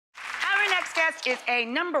guest is a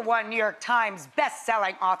 #1 New York Times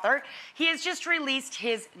best-selling author. He has just released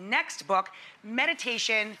his next book,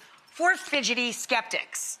 Meditation for Fidgety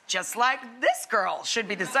Skeptics. Just like this girl should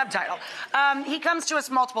be the subtitle. He comes to us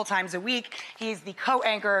multiple times a week. He's the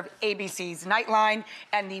co-anchor of ABC's Nightline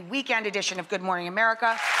and the weekend edition of Good Morning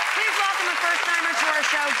America. Please welcome a first-timer to our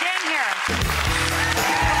show, Dan Harris.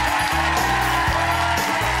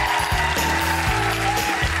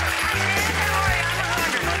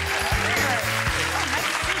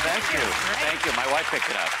 Thank you. My wife picked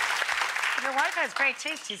it up. Your wife has great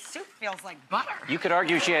taste. His soup feels like butter. You could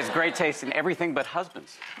argue she has great taste in everything but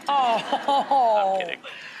husbands. Oh. I'm kidding.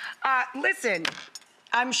 Listen,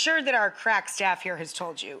 I'm sure that our crack staff here has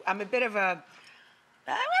told you. I'm a bit of a,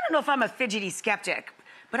 I don't know if I'm a fidgety skeptic,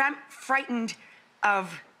 but I'm frightened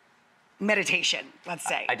of meditation, let's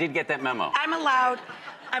say. I did get that memo. I'm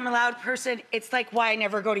a loud person. It's like why I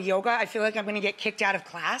never go to yoga. I feel like I'm gonna get kicked out of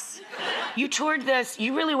class. You toured this,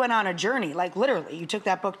 you really went on a journey, like literally. You took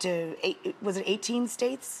that book to, was it 18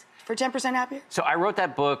 states for 10% Happier? So I wrote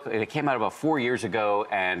that book, it came out about 4 years ago,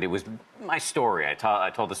 and it was my story. I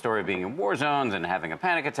told the story of being in war zones and having a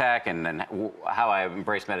panic attack, and then how I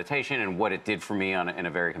embraced meditation and what it did for me in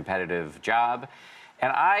a very competitive job.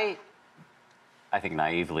 And I think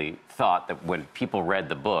naively thought that when people read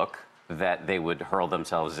the book, that they would hurl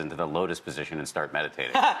themselves into the lotus position and start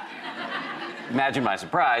meditating. Imagine my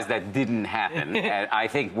surprise, that didn't happen. And I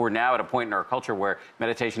think we're now at a point in our culture where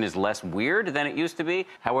meditation is less weird than it used to be.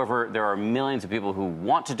 However, there are millions of people who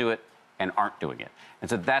want to do it and aren't doing it. And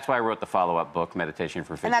so that's why I wrote the follow-up book, Meditation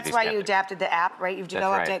for Fidgety And that's why Skeptics. you adapted the app, right? You've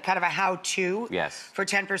developed right. kind of a how-to for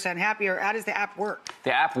 10% Happier. How does the app work?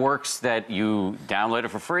 The app works that you download it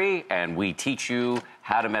for free, and we teach you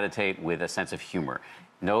how to meditate with a sense of humor.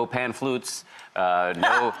 No pan flutes,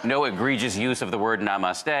 no egregious use of the word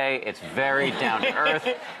namaste. It's very down to earth.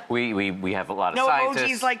 We have a lot of scientists. No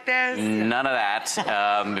emojis like this. None of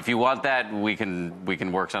that. If you want that, we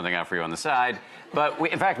can work something out for you on the side. But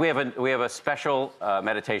in fact, we have a special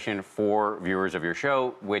meditation for viewers of your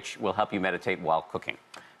show, which will help you meditate while cooking,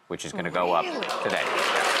 which is going to go up today.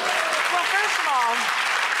 Well, first of all,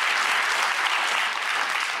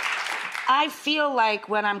 I feel like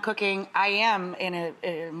when I'm cooking, I am in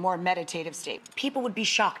a more meditative state. People would be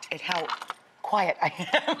shocked at how quiet I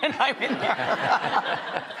am when I'm in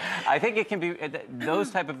there. I think it can be,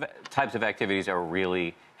 those types of activities are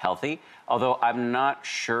really healthy, although I'm not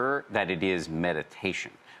sure that it is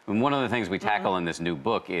meditation. And one of the things we tackle in this new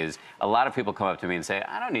book is a lot of people come up to me and say,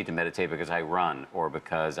 I don't need to meditate because I run, or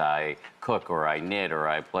because I cook, or I knit, or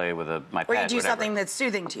I play with my pet, or you do whatever. something that's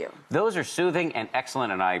soothing to you. Those are soothing and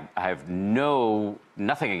excellent, and I have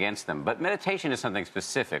nothing against them. But meditation is something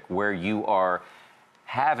specific where you are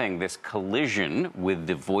having this collision with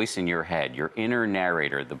the voice in your head, your inner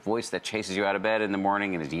narrator, the voice that chases you out of bed in the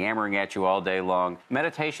morning and is yammering at you all day long.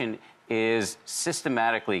 Meditation is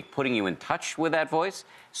systematically putting you in touch with that voice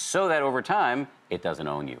so that over time, it doesn't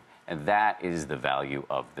own you. And that is the value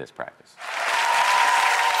of this practice.